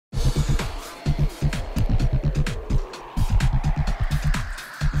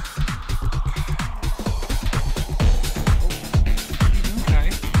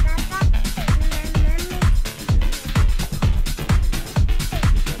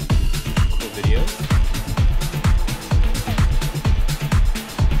good.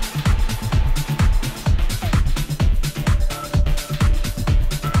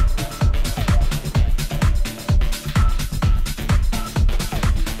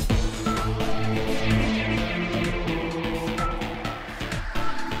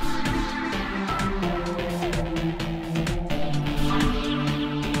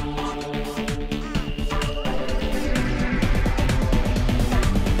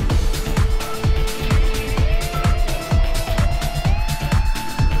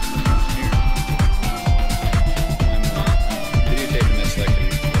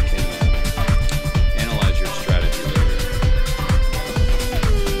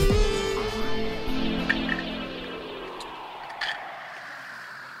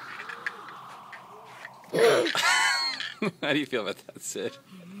 How do you feel about that, Sid?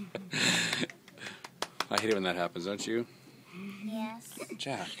 I hate it when that happens, don't you? Yes.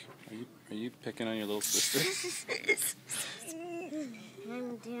 Jack, are you picking on your little sister?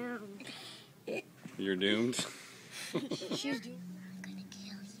 I'm doomed. You're doomed? She's doomed. I'm gonna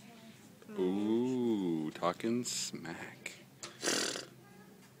kill you. Ooh, talking smack.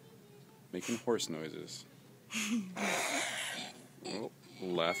 Making horse noises. Oh,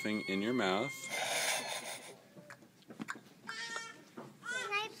 laughing in your mouth.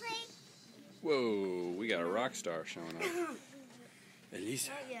 Whoa, we got a rock star showing up. Elisa.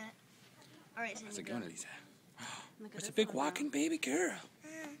 Not yet. Alright, so How's it going, Elisa? It's a big walking baby girl.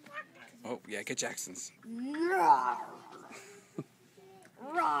 Oh, yeah, get Jackson's.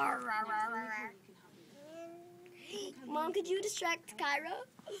 Mom, could you distract Cairo?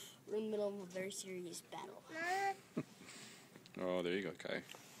 We're in the middle of a very serious battle. Oh, there you go, Kai. I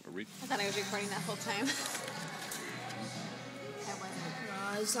thought I was recording that whole time. I wasn't.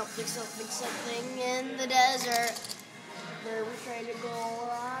 Something in the desert. Where we're trying to go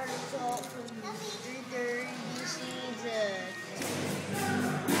on and talk from 3:30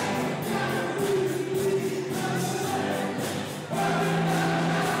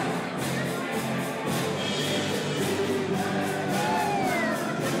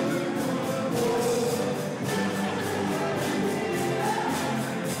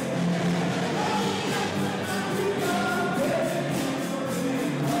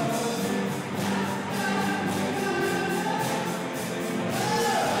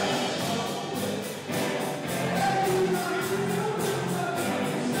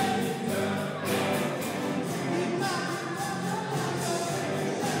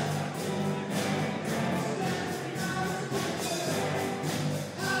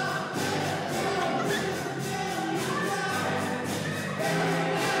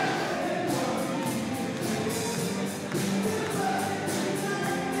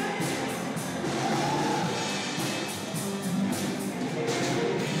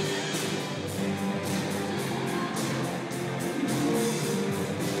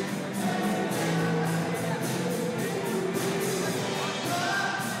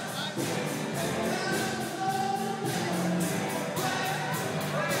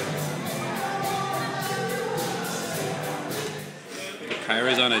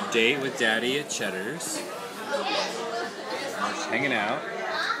 Kyra's on a date with Daddy at Cheddar's. We're just hanging out.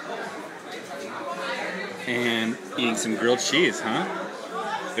 And eating some grilled cheese, huh?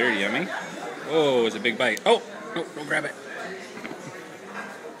 Very yummy. Oh, it's a big bite. Oh, no, don't grab it.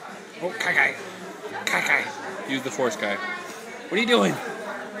 Oh, Kai. Use the force, Kai. What are you doing?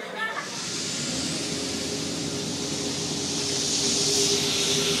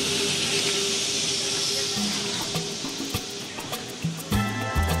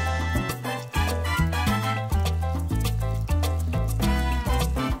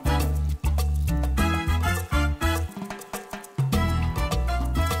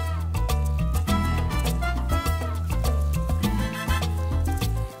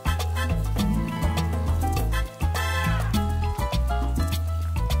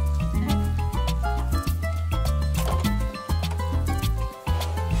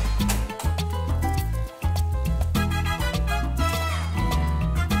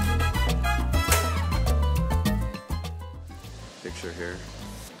 Picture here.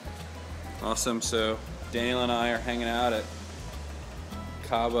 Awesome. So Daniel and I are hanging out at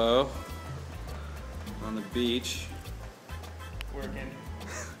Cabo on the beach. Working.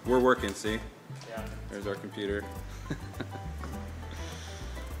 We're working, see? Yeah. There's our computer.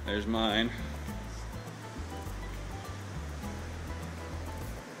 There's mine.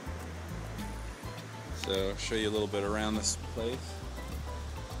 So I'll show you a little bit around this place.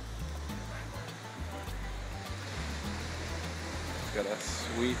 Got a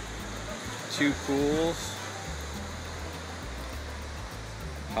sweet 2 pools,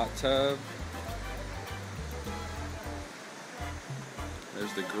 hot tub,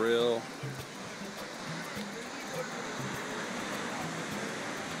 There's the grill.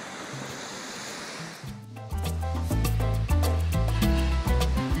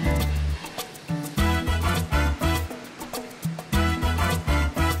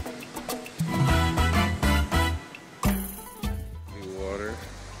 Water.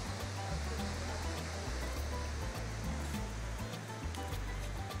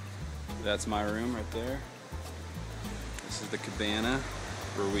 That's my room right there. This is the cabana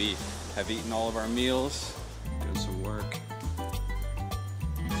where we have eaten all of our meals, doing some work.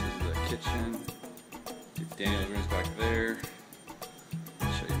 This is the kitchen. Daniel's room's back there.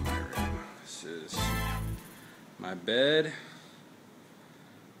 I'll show you my room. This is my bed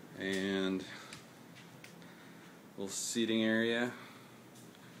and little seating area.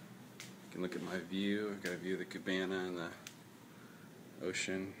 You can look at my view. I've got a view of the cabana and the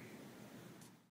ocean.